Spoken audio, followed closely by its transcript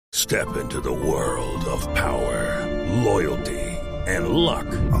Step into the world of power, loyalty, and luck.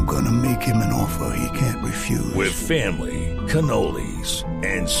 I'm gonna make him an offer he can't refuse. With family, cannolis,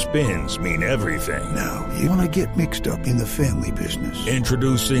 and spins mean everything. Now, you wanna get mixed up in the family business.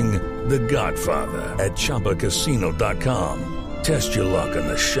 Introducing The Godfather at ChumbaCasino.com. Test your luck in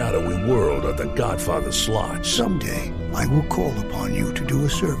the shadowy world of The Godfather slot. Someday, I will call upon you to do a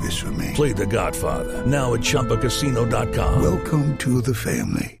service for me. Play The Godfather now at ChumbaCasino.com. Welcome to the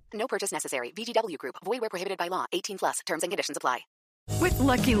family. No purchase necessary. VGW Group. Void where prohibited by law. 18 plus. Terms and conditions apply. With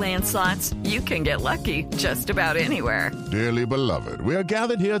Lucky Land Slots, you can get lucky just about anywhere. Dearly beloved, we are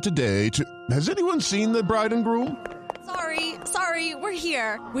gathered here today to... Has anyone seen the bride and groom? Sorry, we're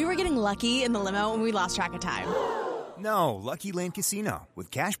here. We were getting lucky in the limo and we lost track of time. No, Lucky Land Casino,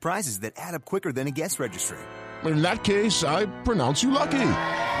 with cash prizes that add up quicker than a guest registry. In that case, I pronounce you lucky.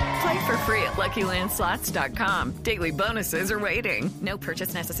 Play for free at LuckyLandSlots.com. Daily bonuses are waiting. No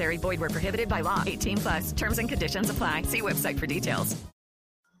purchase necessary. Void where prohibited by law. 18 plus. Terms and conditions apply. See website for details.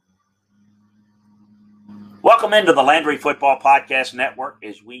 Welcome into the Landry Football Podcast Network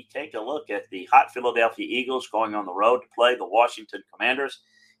as we take a look at the hot Philadelphia Eagles going on the road to play the Washington Commanders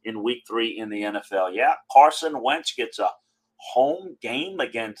in Week 3 in the NFL. Yeah, Carson Wentz gets a home game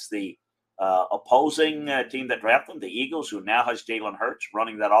against the opposing team that drafted them, the Eagles, who now has Jalen Hurts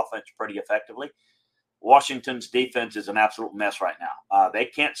running that offense pretty effectively. Washington's defense is an absolute mess right now. They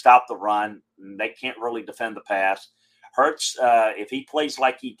can't stop the run. They can't really defend the pass. Hurts, if he plays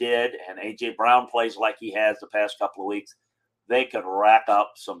like he did and A.J. Brown plays like he has the past couple of weeks, they could rack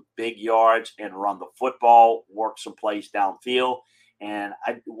up some big yards and run the football, work some plays downfield. And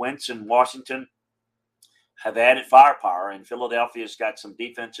Wentz and Washington have added firepower, and Philadelphia's got some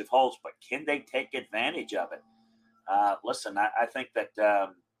defensive holes, but can they take advantage of it? Listen, I think that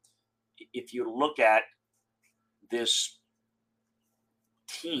if you look at this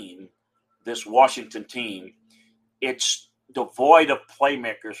team, this Washington team, it's devoid of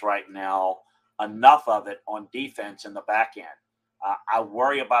playmakers right now, enough of it on defense in the back end. I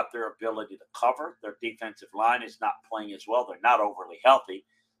worry about their ability to cover. Their defensive line is not playing as well. They're not overly healthy.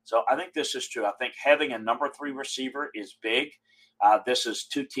 So I think this is true. I think having a number 3 receiver is big. This is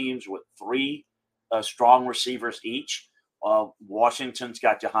 2 teams with 3 strong receivers each. Washington's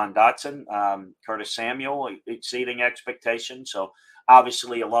got Jahan Dotson, Curtis Samuel exceeding expectations. So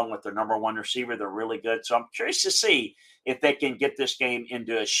obviously, along with their number 1 receiver, they're really good. So I'm curious to see if they can get this game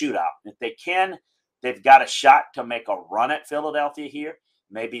into a shootout. If they can, they've got a shot to make a run at Philadelphia here.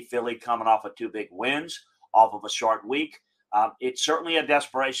 Maybe Philly coming off of 2 big wins off of a short week. It's certainly a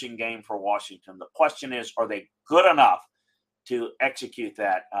desperation game for Washington. The question is, are they good enough to execute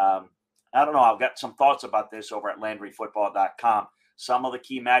that? I don't know. I've got some thoughts about this over at LandryFootball.com. Some of the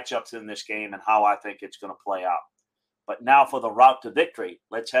key matchups in this game and how I think it's going to play out. But now for the route to victory,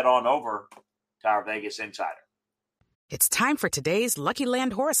 let's head on over to our Vegas Insider. It's time for today's Lucky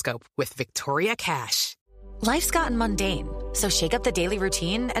Land horoscope with Victoria Cash. Life's gotten mundane, so shake up the daily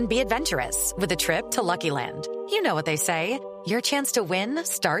routine and be adventurous with a trip to Lucky Land. You know what they say, your chance to win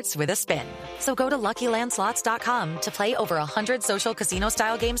starts with a spin. So go to LuckyLandSlots.com to play over 100 social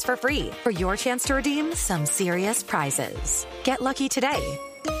casino-style games for free for your chance to redeem some serious prizes. Get lucky today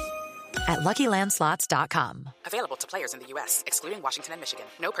at LuckyLandSlots.com. Available to players in the U.S., excluding Washington and Michigan.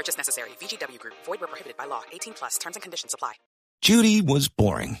 No purchase necessary. VGW Group. Void where prohibited by law. 18 plus. Terms and conditions apply. Judy was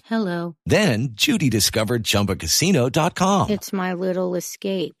boring. Hello. Then Judy discovered ChumbaCasino.com. It's my little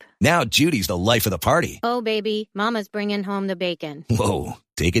escape. Now Judy's the life of the party. Oh, baby, mama's bringing home the bacon. Whoa,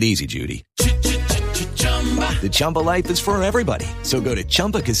 take it easy, Judy. The Chumba life is for everybody. So go to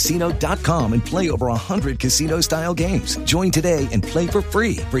ChumbaCasino.com and play over 100 casino-style games. Join today and play for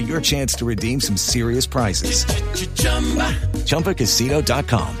free for your chance to redeem some serious prizes.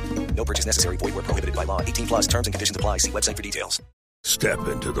 ChumbaCasino.com. No purchase necessary. Void where prohibited by law. 18 plus terms and conditions apply. See website for details. Step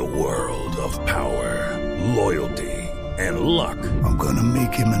into the world of power, loyalty, and luck. I'm gonna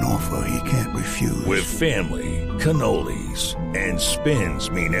make him an offer he can't refuse. With family, cannolis, and spins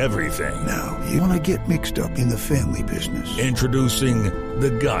mean everything. Now, you wanna get mixed up in the family business. Introducing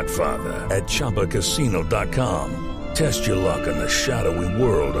The Godfather at ChumbaCasino.com. Test your luck in the shadowy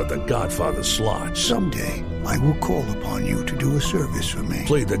world of The Godfather slot. Someday, I will call upon you to do a service for me.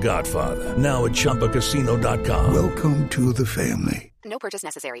 Play The Godfather now at ChumbaCasino.com. Welcome to the family. No purchase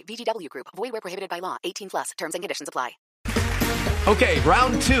necessary. VGW Group. Void where prohibited by law. 18 plus. Terms and conditions apply. Okay,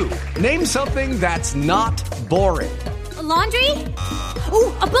 round 2. Name something that's not boring. A laundry?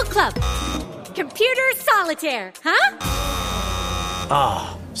 Ooh, a book club. Computer solitaire, huh?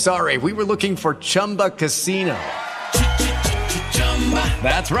 Ah, sorry, we were looking for Chumba Casino.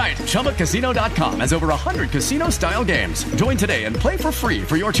 That's right. ChumbaCasino.com has over 100 casino-style games. Join today and play for free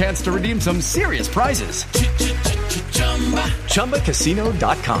for your chance to redeem some serious prizes.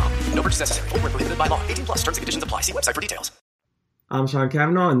 ChumbaCasino.com. No purchase necessary. Void where prohibited by law. 18 plus terms and conditions apply. See website for details. I'm Sean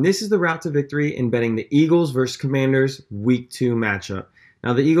Cavanaugh, and this is the route to victory in betting the Eagles versus Commanders Week 2 matchup.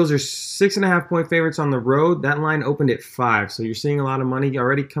 Now, the Eagles are 6.5-point favorites on the road. That line opened at 5, so you're seeing a lot of money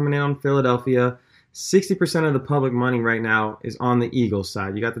already coming in on Philadelphia. 60% of the public money right now is on the Eagles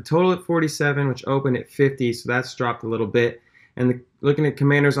side. You got the total at 47, which opened at 50, so that's dropped a little bit. And looking at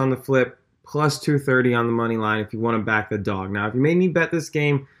Commanders on the flip, plus 230 on the money line if you want to back the dog. Now, if you made me bet this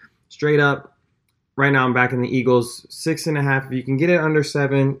game straight up, right now I'm backing the Eagles 6.5. If you can get it under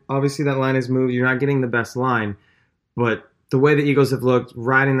 7, obviously that line has moved. You're not getting the best line, but the way the Eagles have looked,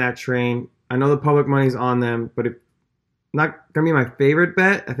 riding that train, I know the public money's on them, but it's not going to be my favorite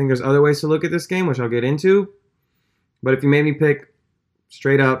bet. I think there's other ways to look at this game, which I'll get into. But if you made me pick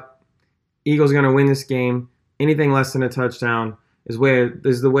straight up, Eagles are going to win this game. Anything less than a touchdown is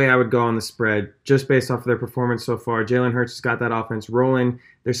the way I would go on the spread, just based off of their performance so far. Jalen Hurts has got that offense rolling.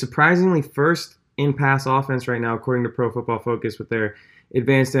 They're surprisingly first in pass offense right now, according to Pro Football Focus, with their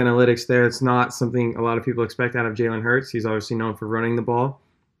advanced analytics there. It's not something a lot of people expect out of Jalen Hurts. He's obviously known for running the ball,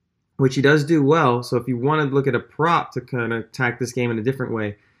 which he does do well. So if you want to look at a prop to kind of attack this game in a different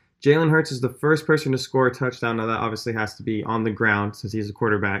way, Jalen Hurts is the first person to score a touchdown. Now that obviously has to be on the ground since he's a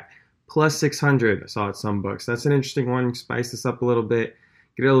quarterback. Plus 600, I saw at some books. That's an interesting one. Spice this up a little bit.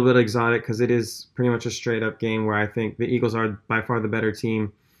 Get it a little bit exotic because it is pretty much a straight up game where I think the Eagles are by far the better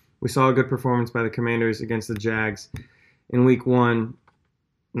team. We saw a good performance by the Commanders against the Jags in week 1.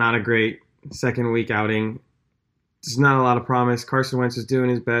 Not a great second week outing. There's not a lot of promise. Carson Wentz is doing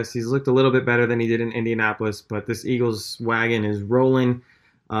his best. He's looked a little bit better than he did in Indianapolis, but this Eagles wagon is rolling.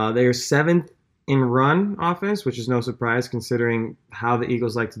 They are 7th in run offense, which is no surprise considering how the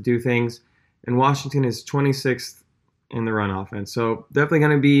Eagles like to do things. And Washington is 26th in the run offense. So definitely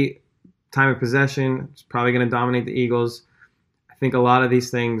going to be time of possession. It's probably going to dominate the Eagles. I think a lot of the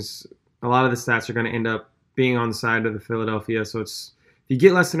stats are going to end up being on the side of the Philadelphia. So if you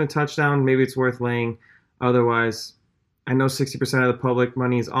get less than a touchdown, maybe it's worth laying. Otherwise, I know 60% of the public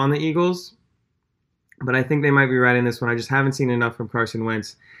money is on the Eagles, but I think they might be right in this one. I just haven't seen enough from Carson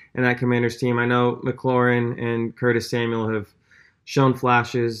Wentz and that Commanders team. I know McLaurin and Curtis Samuel have shown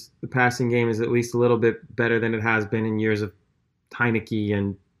flashes. The passing game is at least a little bit better than it has been in years of Heineke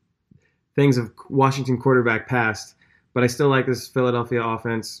and things of Washington quarterback past. But I still like this Philadelphia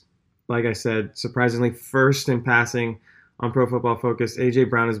offense. Like I said, surprisingly first in passing on Pro Football Focus. A.J.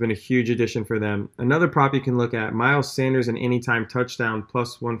 Brown has been a huge addition for them. Another prop you can look at, Miles Sanders and anytime touchdown,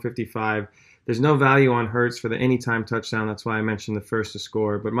 plus 155. There's no value on Hurts for the anytime touchdown. That's why I mentioned the first to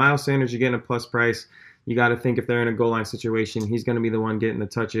score. But Miles Sanders, you're getting a plus price. You got to think if they're in a goal line situation, he's going to be the one getting the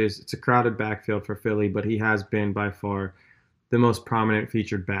touches. It's a crowded backfield for Philly, but he has been by far the most prominent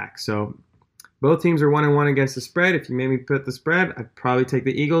featured back. So both teams are 1-1 against the spread. If you made me put the spread, I'd probably take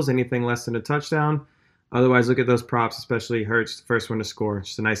the Eagles, anything less than a touchdown. Otherwise, look at those props, especially Hurts, the first one to score.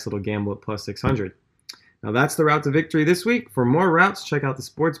 Just a nice little gamble at plus 600. Now, that's the route to victory this week. For more routes, check out the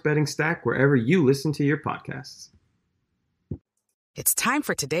Sports Betting Stack wherever you listen to your podcasts. It's time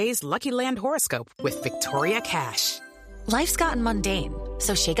for today's Lucky Land horoscope with Victoria Cash. Life's gotten mundane,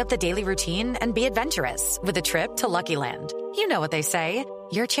 so shake up the daily routine and be adventurous with a trip to Lucky Land. You know what they say.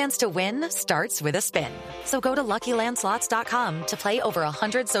 Your chance to win starts with a spin. So go to LuckyLandSlots.com to play over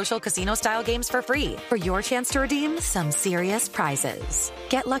 100 social casino-style games for free for your chance to redeem some serious prizes.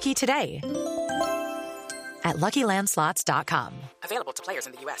 Get lucky today at LuckyLandSlots.com. Available to players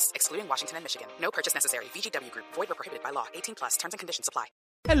in the U.S., excluding Washington and Michigan. No purchase necessary. VGW Group. Void where prohibited by law. 18 plus. Terms and conditions apply.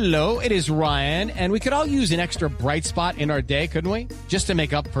 Hello, it is Ryan, and we could all use an extra bright spot in our day, couldn't we? Just to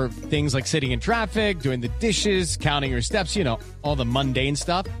make up for things like sitting in traffic, doing the dishes, counting your steps, you know, all the mundane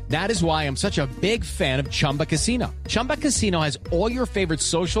stuff. That is why I'm such a big fan of Chumba Casino. Chumba Casino has all your favorite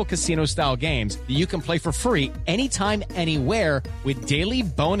social casino-style games that you can play for free anytime, anywhere with daily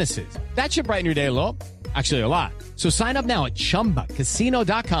bonuses. That should brighten your day a little. Actually, a lot. So sign up now at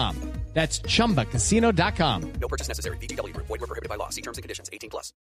ChumbaCasino.com. That's ChumbaCasino.com. No purchase necessary. VGW Group. Void where prohibited by law. See terms and conditions. 18 plus.